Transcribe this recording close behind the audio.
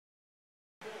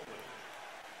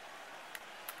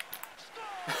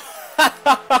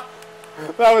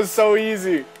That was so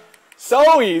easy.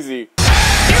 So easy.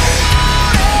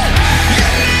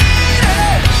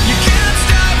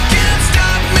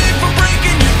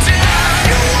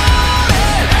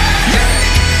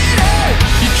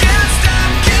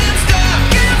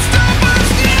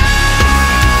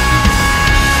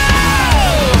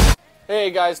 Hey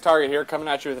guys, Target here, coming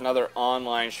at you with another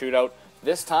online shootout.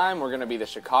 This time we're going to be the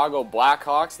Chicago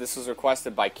Blackhawks. This was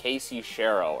requested by Casey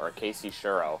Shero, or Casey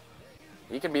Shero.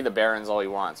 He can be the Barons all he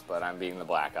wants, but I'm being the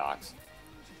Blackhawks.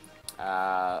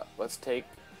 Let's take...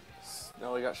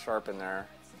 No, we got Sharp in there.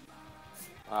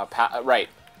 Right.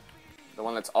 The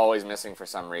one that's always missing for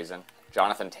some reason.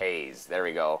 Jonathan Toews. There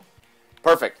we go.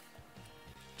 Perfect.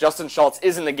 Justin Schultz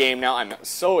is in the game now. I'm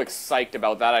so excited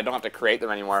about that. I don't have to create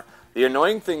them anymore. The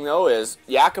annoying thing, though, is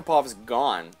Yakupov's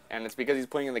gone, and it's because he's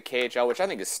playing in the KHL, which I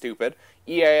think is stupid.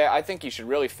 EA, I think you should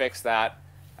really fix that.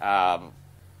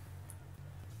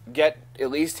 Get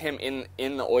at least him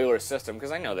in the Oilers system,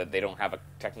 because I know that they don't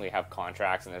technically have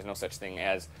contracts, and there's no such thing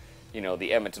as, you know,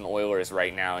 the Edmonton Oilers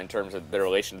right now in terms of their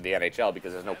relation to the NHL,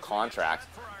 because there's no contracts.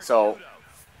 So,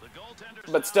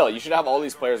 but still, you should have all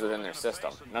these players within their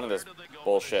system. None of this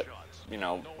bullshit, you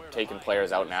know, taking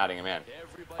players out and adding them in.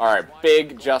 Alright,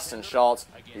 big Justin Schultz.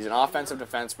 He's an offensive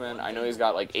defenseman. I know he's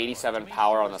got like 87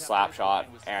 power on the slap shot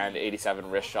and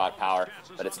 87 wrist shot power,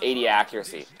 but it's 80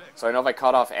 accuracy. So I know if I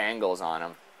cut off angles on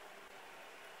him.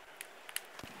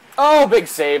 Oh, big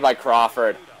save by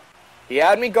Crawford. He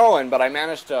had me going, but I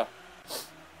managed to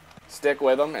stick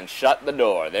with him and shut the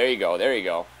door. There you go, there you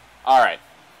go. Alright,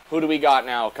 who do we got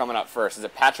now coming up first? Is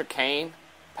it Patrick Kane?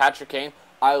 Patrick Kane?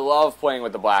 I love playing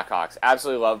with the Blackhawks.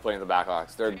 Absolutely love playing with the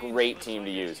Blackhawks. They're a great team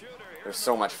to use. They're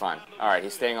so much fun. Alright,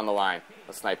 he's staying on the line.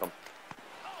 Let's snipe him.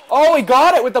 Oh, he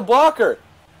got it with the blocker!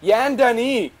 Yan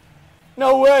Denis!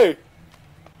 No way!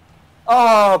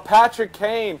 Oh, Patrick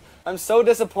Kane. I'm so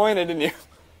disappointed in you.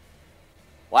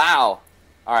 Wow.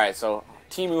 Alright, so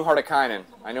Timu Hartikainen.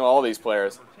 I know all these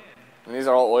players. And these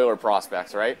are all Oiler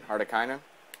prospects, right? Hartikainen?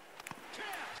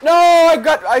 No!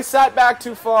 I sat back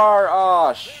too far.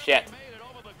 Oh, shit.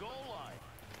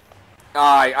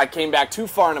 I came back too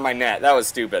far into my net. That was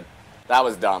stupid. That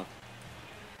was dumb.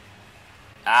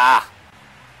 Ah.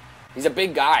 He's a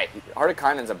big guy.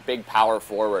 Hartikainen's a big power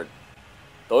forward.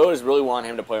 The Oilers really want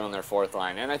him to play on their fourth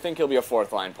line, and I think he'll be a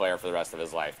fourth line player for the rest of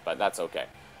his life, but that's okay.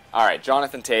 Alright,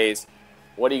 Jonathan Toews.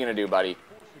 What are you going to do, buddy?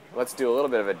 Let's do a little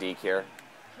bit of a deke here.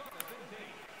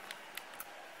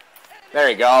 There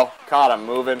you go. Caught him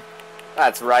moving.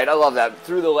 That's right. I love that.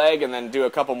 Through the leg and then do a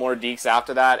couple more dekes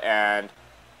after that, and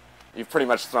you've pretty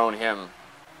much thrown him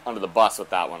under the bus with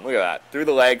that one. Look at that. Through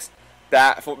the legs,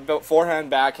 forehand,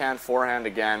 backhand, forehand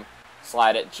again.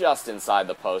 Slide it just inside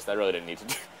the post. I really didn't need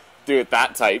to do it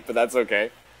that tight, but that's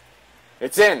okay.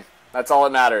 It's in. That's all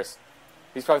that matters.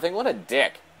 He's probably thinking, what a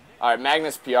dick. All right,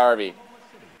 Magnus Piarvi,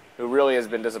 who really has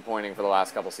been disappointing for the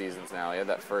last couple seasons now. He had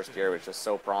that first year, which was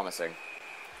so promising.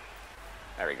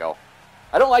 There we go.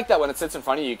 I don't like that when it sits in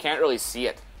front of you. You can't really see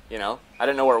it, you know? I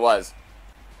didn't know where it was.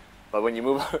 But when you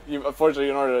move, unfortunately,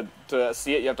 in order to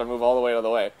see it, you have to move all the way out of the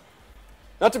way.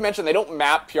 Not to mention, they don't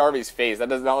map Piarvi's face. That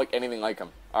does not look anything like him.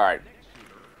 All right.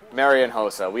 Marian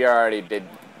Hossa.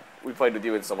 We played with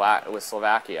you with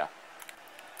Slovakia.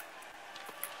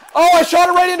 Oh, I shot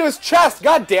it right into his chest.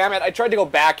 God damn it. I tried to go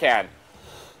backhand.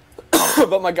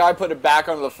 But my guy put it back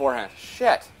onto the forehand.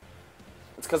 Shit.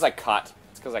 It's because I cut.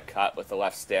 It's because I cut with the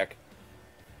left stick.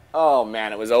 Oh,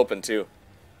 man, it was open, too.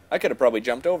 I could have probably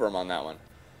jumped over him on that one.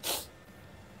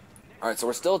 Alright, so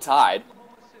we're still tied.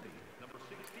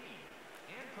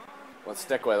 Let's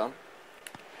stick with him.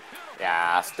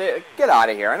 Yeah, get out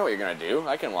of here. I know what you're going to do.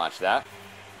 I can watch that.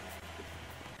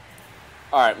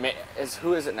 Alright,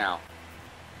 who is it now?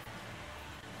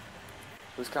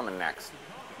 Who's coming next?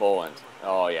 Boland.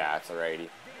 Oh, yeah, it's a righty.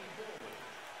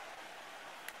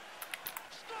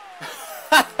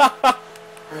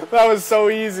 That was so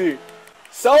easy.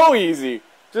 So easy.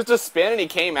 Just a spin and he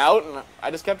came out and I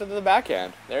just kept it to the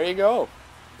backhand. There you go.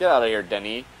 Get out of here,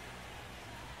 Denis.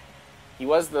 He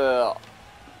was the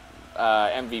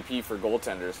MVP for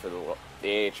goaltenders for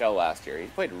the AHL last year. He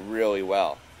played really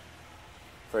well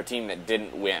for a team that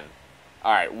didn't win.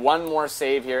 Alright, one more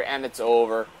save here and it's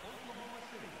over.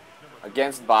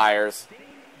 Against Byers.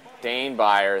 Dane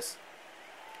Byers.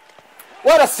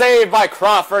 What a save by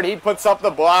Crawford. He puts up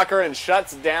the blocker and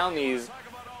shuts down these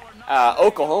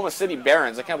Oklahoma City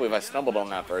Barons. I can't believe I stumbled on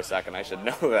that for a second. I should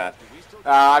know that.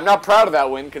 I'm not proud of that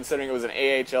win, considering it was an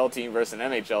AHL team versus an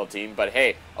NHL team. But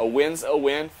hey, a win's a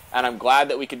win, and I'm glad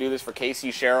that we could do this for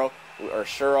Casey Shero, or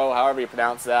Shero, however you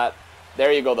pronounce that.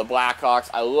 there you go, the Blackhawks.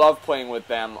 I love playing with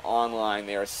them online.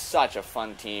 They are such a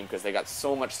fun team because they got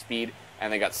so much speed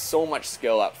and they got so much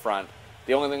skill up front.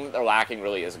 The only thing that they're lacking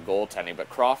really is goaltending, but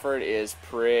Crawford is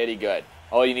pretty good.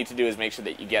 All you need to do is make sure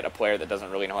that you get a player that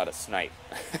doesn't really know how to snipe,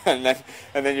 and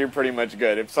then you're pretty much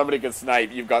good. If somebody can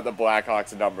snipe, you've got the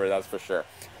Blackhawks number, that's for sure.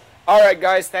 All right,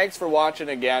 guys, thanks for watching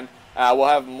again. We'll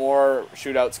have more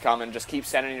shootouts coming. Just keep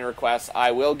sending your requests.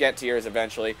 I will get to yours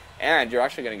eventually, and you're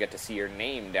actually going to get to see your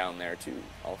name down there too.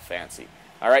 All fancy.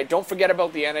 All right, don't forget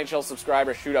about the NHL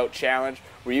Subscriber Shootout Challenge,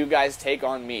 where you guys take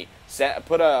on me.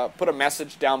 Put a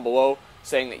message down below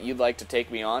saying that you'd like to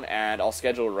take me on, and I'll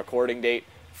schedule a recording date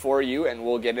for you, and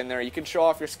we'll get in there. You can show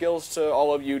off your skills to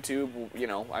all of YouTube. You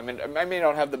know, I may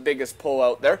not have the biggest pull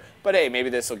out there, but hey, maybe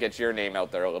this will get your name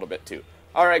out there a little bit too.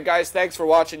 All right, guys, thanks for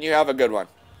watching. You have a good one.